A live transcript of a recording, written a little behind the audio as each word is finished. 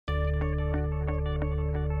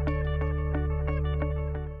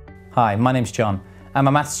Hi, my name's John. I'm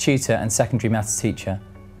a maths tutor and secondary maths teacher.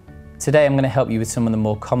 Today I'm going to help you with some of the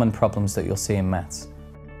more common problems that you'll see in maths.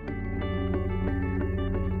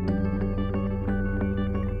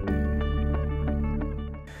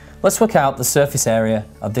 Let's work out the surface area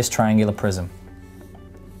of this triangular prism.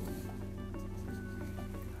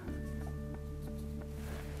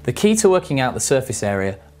 The key to working out the surface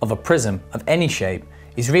area of a prism of any shape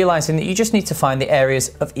is realizing that you just need to find the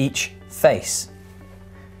areas of each face.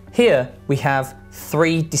 Here we have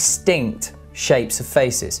three distinct shapes of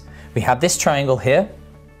faces. We have this triangle here,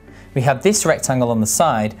 we have this rectangle on the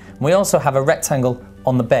side, and we also have a rectangle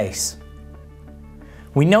on the base.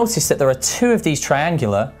 We notice that there are two of these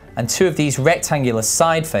triangular and two of these rectangular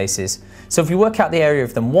side faces, so if we work out the area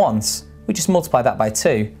of them once, we just multiply that by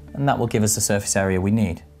 2, and that will give us the surface area we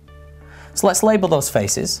need. So let's label those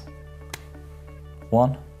faces.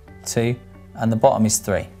 1, 2, and the bottom is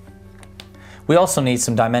 3. We also need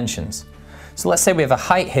some dimensions. So let's say we have a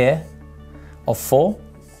height here of 4.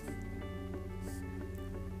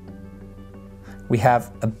 We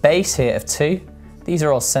have a base here of 2. These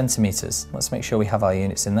are all centimetres. Let's make sure we have our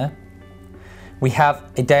units in there. We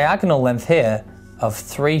have a diagonal length here of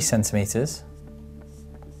 3 centimetres.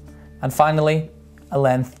 And finally, a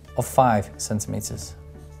length of 5 centimetres.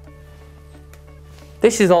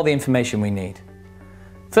 This is all the information we need.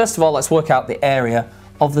 First of all, let's work out the area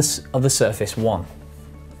of the surface 1.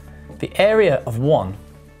 The area of 1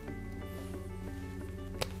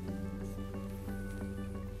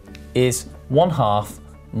 is 1/2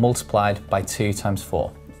 multiplied by 2 times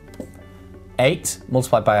 4. 8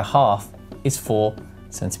 multiplied by 1/2 is 4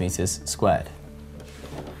 centimetres squared.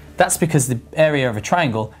 That's because the area of a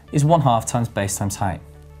triangle is 1/2 times base times height.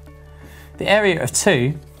 The area of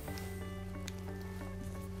 2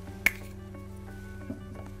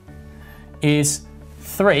 is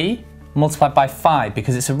 3 multiplied by 5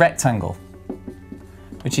 because it's a rectangle,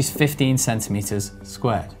 which is 15 centimetres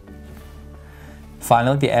squared.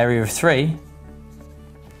 Finally, the area of 3,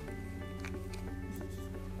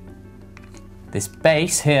 this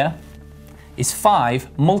base here, is 5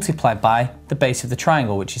 multiplied by the base of the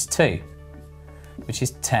triangle, which is 2, which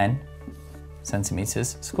is 10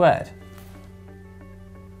 centimetres squared.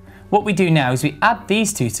 What we do now is we add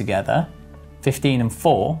these two together, 15 and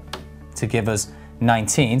 4, to give us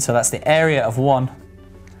 19, so that's the area of 1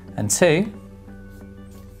 and 2,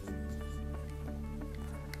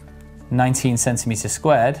 19 centimetres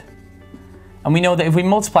squared. And we know that if we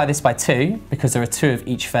multiply this by 2, because there are 2 of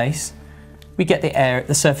each face, we get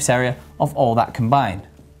the surface area of all that combined.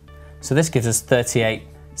 So this gives us 38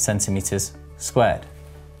 centimetres squared.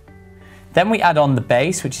 Then we add on the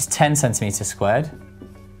base, which is 10 centimetres squared.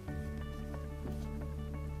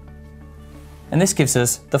 And this gives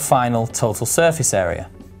us the final total surface area.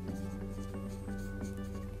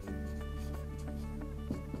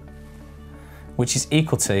 Which is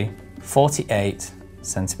equal to 48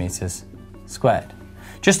 centimetres squared.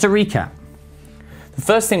 Just to recap, the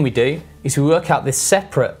first thing we do is we work out this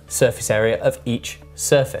separate surface area of each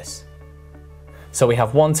surface. So we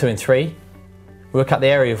have 1, 2 and 3. We work out the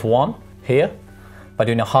area of 1 here by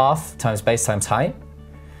doing 1/2 times base times height.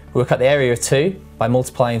 We work out the area of 2 by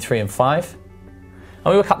multiplying 3 and 5.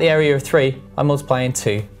 And we work out the area of 3 by multiplying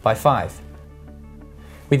 2 by 5.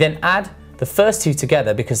 We then add the first two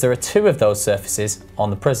together because there are 2 of those surfaces on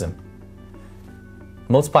the prism.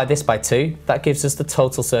 Multiply this by 2, that gives us the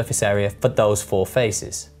total surface area for those 4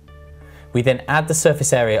 faces. We then add the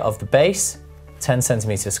surface area of the base, 10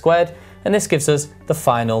 centimetres squared, and this gives us the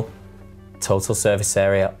final total surface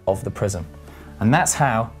area of the prism. And that's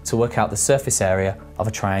how to work out the surface area of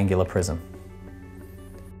a triangular prism.